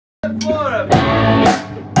She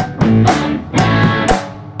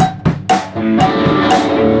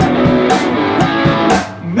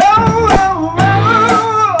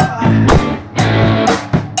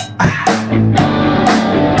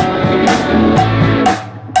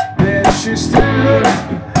stood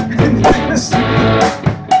in the street,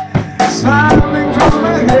 smiling from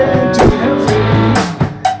her head to her feet.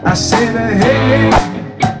 I said, hey,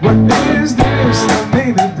 what is this?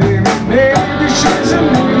 Maybe, baby, maybe she's a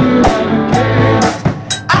new kid.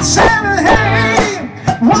 I said, hey,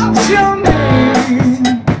 what's your name?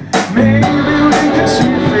 Maybe we can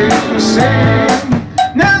see things the same.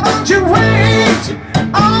 Now don't you wait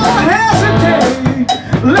or hesitate.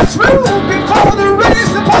 Let's move before the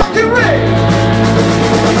race the party race.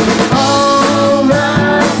 All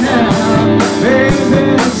right now, baby,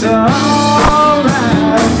 it's all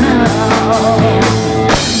right now.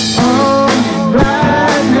 All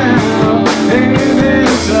right now, baby,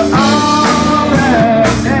 it's all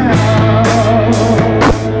right now.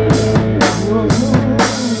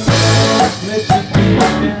 Let me be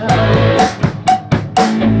now.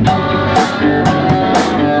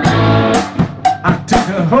 I took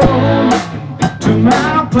her home to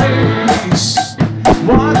my place,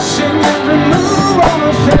 watching every move on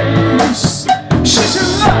her face. She said,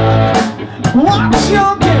 look, what's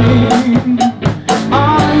your game?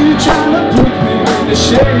 Are you trying to put me to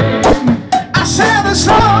shame? I said, it's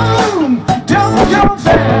slow, don't go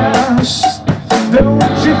fast.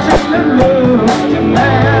 Don't you feel the love you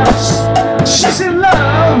last? She said,